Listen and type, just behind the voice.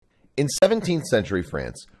In 17th century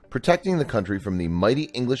France, protecting the country from the mighty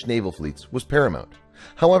English naval fleets was paramount.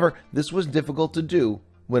 However, this was difficult to do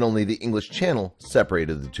when only the English Channel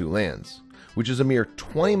separated the two lands, which is a mere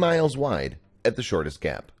 20 miles wide at the shortest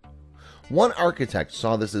gap. One architect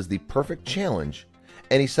saw this as the perfect challenge,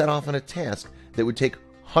 and he set off on a task that would take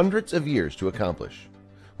hundreds of years to accomplish.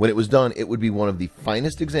 When it was done, it would be one of the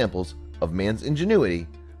finest examples of man's ingenuity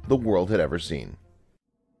the world had ever seen.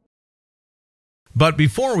 But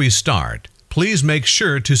before we start, please make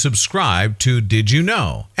sure to subscribe to Did You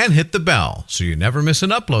Know and hit the bell so you never miss an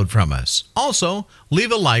upload from us. Also,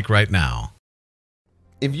 leave a like right now.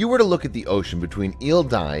 If you were to look at the ocean between Ile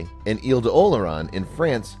d'Ye and Ile d'Oléron in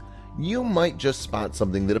France, you might just spot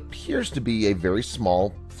something that appears to be a very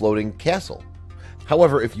small floating castle.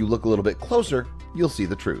 However, if you look a little bit closer, you'll see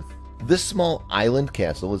the truth. This small island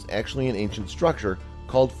castle is actually an ancient structure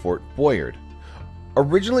called Fort Boyard.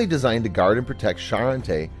 Originally designed to guard and protect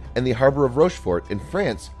Charenton and the harbor of Rochefort in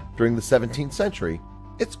France during the 17th century,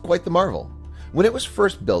 it's quite the marvel. When it was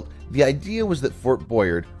first built, the idea was that Fort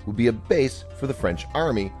Boyard would be a base for the French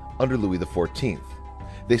army under Louis XIV.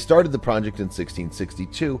 They started the project in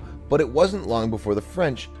 1662, but it wasn't long before the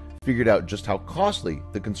French figured out just how costly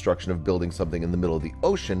the construction of building something in the middle of the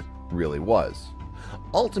ocean really was.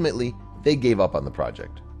 Ultimately, they gave up on the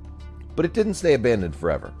project. But it didn't stay abandoned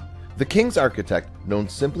forever. The king's architect, known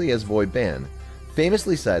simply as Vauban,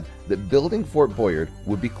 famously said that building Fort Boyard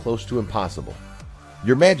would be close to impossible.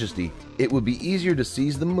 "Your Majesty, it would be easier to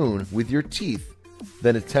seize the moon with your teeth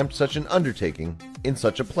than attempt such an undertaking in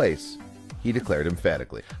such a place," he declared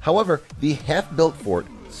emphatically. However, the half-built fort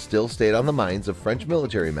still stayed on the minds of French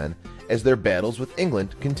military men as their battles with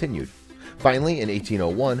England continued. Finally, in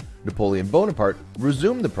 1801, Napoleon Bonaparte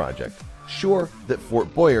resumed the project, sure that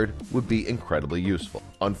Fort Boyard would be incredibly useful.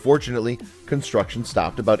 Unfortunately, construction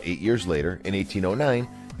stopped about 8 years later in 1809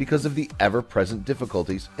 because of the ever-present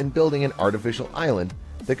difficulties in building an artificial island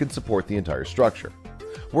that could support the entire structure.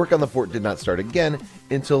 Work on the fort did not start again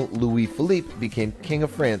until Louis Philippe became King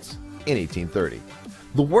of France in 1830.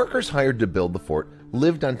 The workers hired to build the fort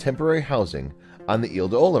lived on temporary housing on the Ile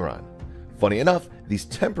d'Oléron. Funny enough, these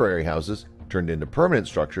temporary houses turned into permanent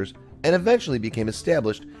structures and eventually became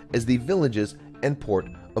established as the villages and port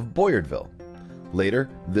of Boyardville. Later,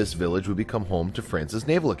 this village would become home to France's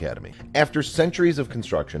Naval Academy. After centuries of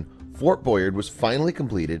construction, Fort Boyard was finally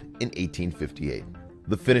completed in 1858.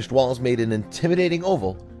 The finished walls made an intimidating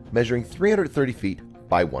oval measuring 330 feet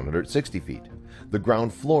by 160 feet. The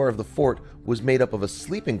ground floor of the fort was made up of a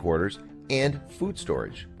sleeping quarters and food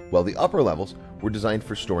storage, while the upper levels were designed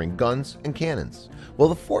for storing guns and cannons. While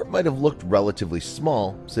the fort might have looked relatively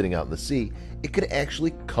small sitting out in the sea, it could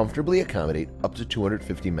actually comfortably accommodate up to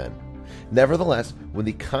 250 men. Nevertheless, when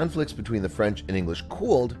the conflicts between the French and English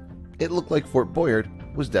cooled, it looked like Fort Boyard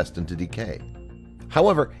was destined to decay.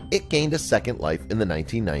 However, it gained a second life in the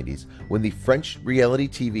 1990s when the French reality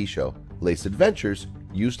TV show Les Adventures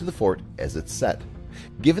used the fort as its set.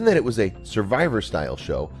 Given that it was a survivor-style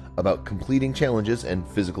show about completing challenges and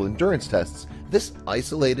physical endurance tests, this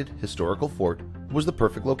isolated historical fort was the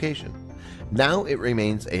perfect location. Now it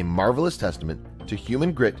remains a marvelous testament to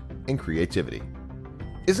human grit and creativity.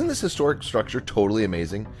 Isn't this historic structure totally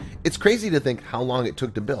amazing? It's crazy to think how long it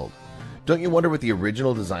took to build. Don't you wonder what the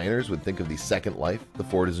original designers would think of the second life the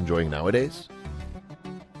fort is enjoying nowadays?